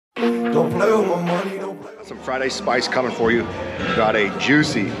Don't play with my money, don't play. Some Friday spice coming for you. Got a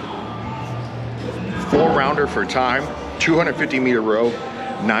juicy 4-rounder for time, 250-meter row,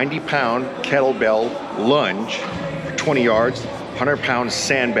 90-pound kettlebell lunge for 20 yards, 100-pound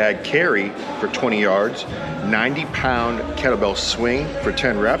sandbag carry for 20 yards, 90-pound kettlebell swing for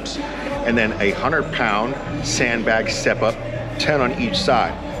 10 reps, and then a 100-pound sandbag step up, 10 on each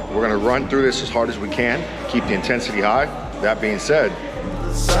side. We're gonna run through this as hard as we can, keep the intensity high. That being said,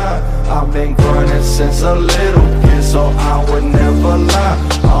 I've been grinding since a little kid, so I would never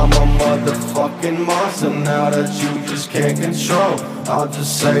lie. I'm a motherfucking monster now that you just can't control. I'll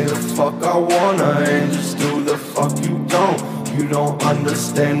just say the fuck I wanna and just do the fuck you don't. You don't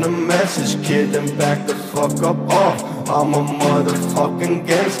understand the message, kid, then back the fuck up off. I'm a motherfucking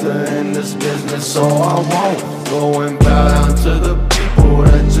gangster in this business, so I won't go and bow down to the people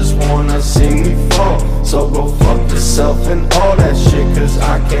that just wanna see me fall. So go fuck yourself and all that shit, cause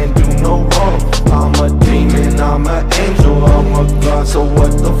I can't do no wrong. I'm a demon, I'm an angel, I'm a god, so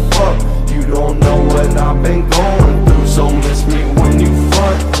what the fuck? You don't know what I've been going through, so miss me when you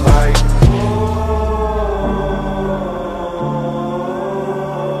front like.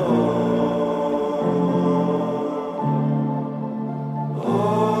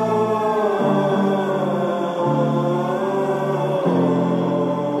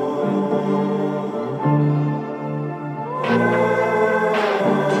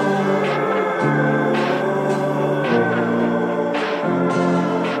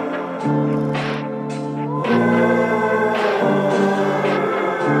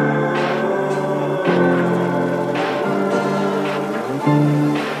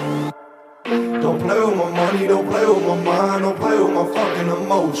 Don't play with my money, don't play with my mind, don't play with my fucking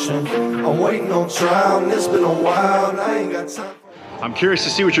emotion. I'm waiting on trial and it's been a while and I ain't got time. I'm curious to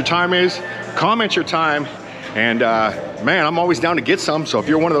see what your time is. Comment your time, and man, I'm always down to get some, so if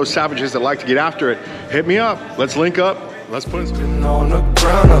you're one of those savages that like to get after it, hit me up. Let's link up. Let's put in some. On the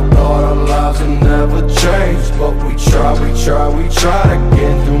ground, I thought our lives would never change, but we try to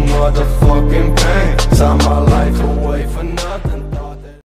get through motherfucking pain. Time my life away.